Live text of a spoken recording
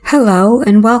Hello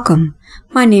and welcome.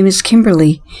 My name is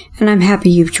Kimberly, and I'm happy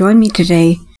you've joined me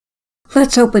today.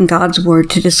 Let's open God's Word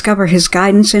to discover His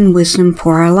guidance and wisdom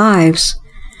for our lives.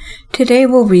 Today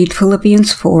we'll read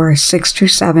Philippians 4,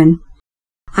 6-7.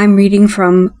 I'm reading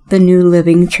from the New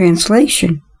Living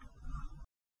Translation.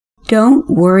 Don't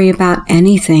worry about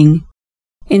anything.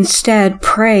 Instead,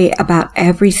 pray about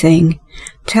everything.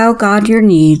 Tell God your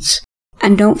needs,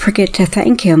 and don't forget to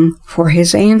thank Him for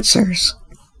His answers.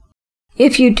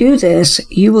 If you do this,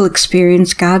 you will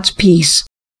experience God's peace,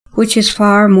 which is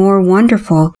far more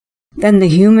wonderful than the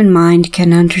human mind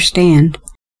can understand.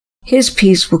 His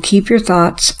peace will keep your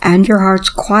thoughts and your hearts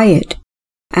quiet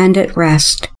and at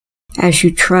rest as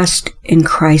you trust in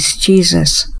Christ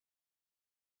Jesus.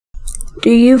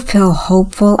 Do you feel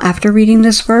hopeful after reading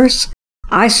this verse?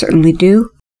 I certainly do.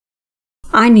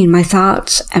 I need my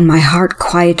thoughts and my heart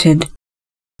quieted.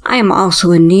 I am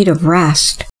also in need of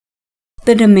rest.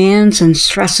 The demands and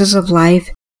stresses of life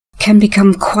can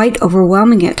become quite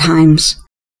overwhelming at times.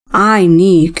 I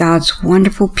need God's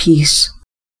wonderful peace.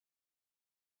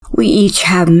 We each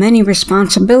have many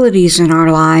responsibilities in our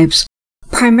lives,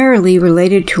 primarily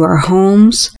related to our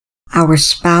homes, our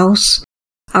spouse,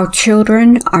 our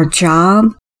children, our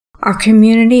job, our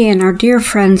community, and our dear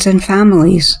friends and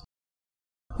families.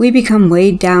 We become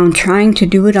weighed down trying to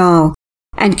do it all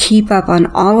and keep up on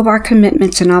all of our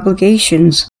commitments and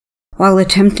obligations, while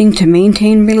attempting to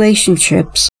maintain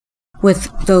relationships with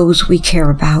those we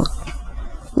care about.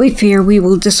 We fear we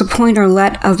will disappoint or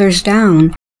let others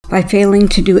down by failing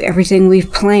to do everything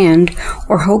we've planned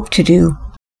or hope to do.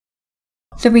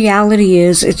 The reality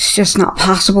is, it's just not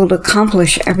possible to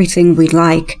accomplish everything we'd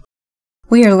like.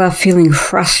 We are left feeling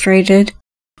frustrated,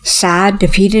 sad,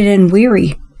 defeated, and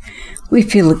weary. We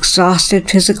feel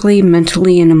exhausted physically,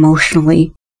 mentally, and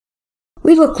emotionally.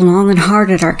 We look long and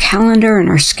hard at our calendar and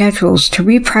our schedules to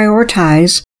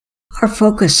reprioritize our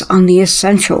focus on the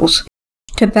essentials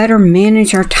to better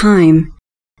manage our time.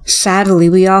 Sadly,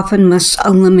 we often must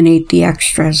eliminate the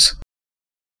extras.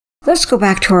 Let's go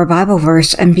back to our Bible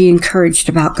verse and be encouraged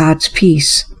about God's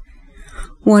peace.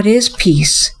 What is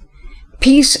peace?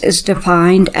 Peace is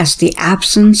defined as the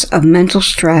absence of mental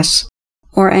stress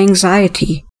or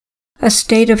anxiety, a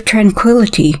state of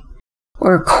tranquility,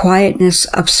 or a quietness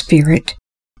of spirit,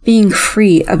 being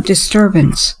free of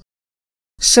disturbance.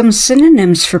 Some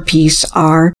synonyms for peace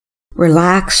are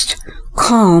relaxed,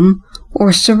 calm,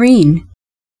 or serene.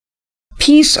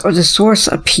 Peace, or the source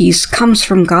of peace, comes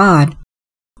from God.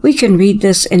 We can read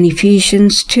this in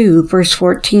Ephesians 2, verse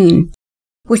 14,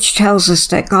 which tells us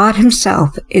that God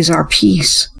Himself is our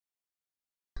peace.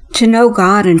 To know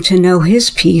God and to know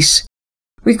His peace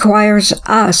requires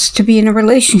us to be in a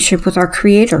relationship with our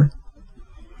Creator.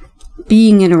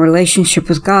 Being in a relationship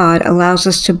with God allows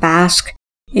us to bask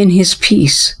in His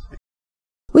peace.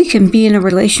 We can be in a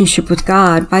relationship with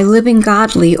God by living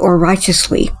godly or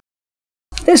righteously.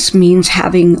 This means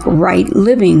having right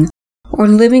living, or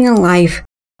living a life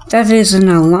that is in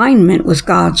alignment with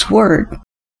God's Word.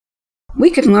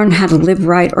 We can learn how to live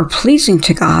right or pleasing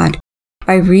to God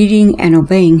by reading and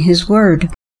obeying His Word.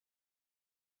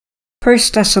 1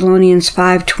 Thessalonians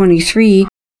 5:23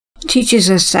 teaches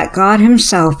us that God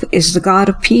Himself is the God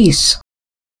of peace.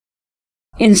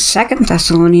 In 2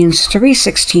 Thessalonians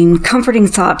 3:16, comforting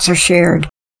thoughts are shared.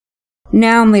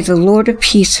 Now may the Lord of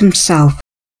peace Himself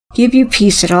give you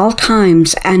peace at all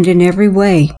times and in every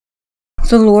way.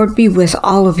 The Lord be with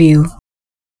all of you.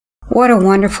 What a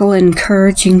wonderful and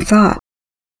encouraging thought.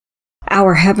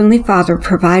 Our Heavenly Father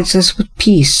provides us with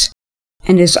peace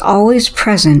and is always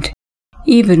present,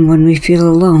 even when we feel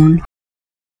alone.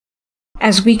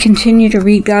 As we continue to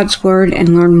read God's Word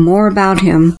and learn more about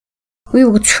Him, we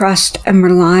will trust and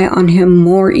rely on Him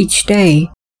more each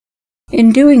day.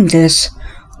 In doing this,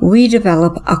 we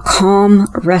develop a calm,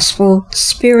 restful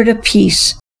spirit of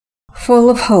peace, full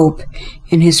of hope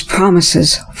in His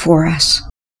promises for us.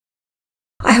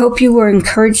 I hope you were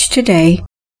encouraged today.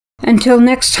 Until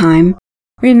next time,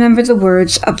 remember the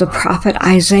words of the prophet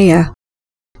Isaiah.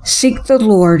 Seek the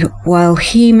Lord while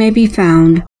He may be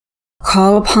found.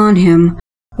 Call upon Him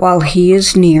while He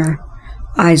is near.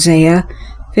 Isaiah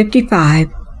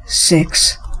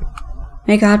 55:6.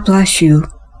 May God bless you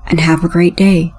and have a great day.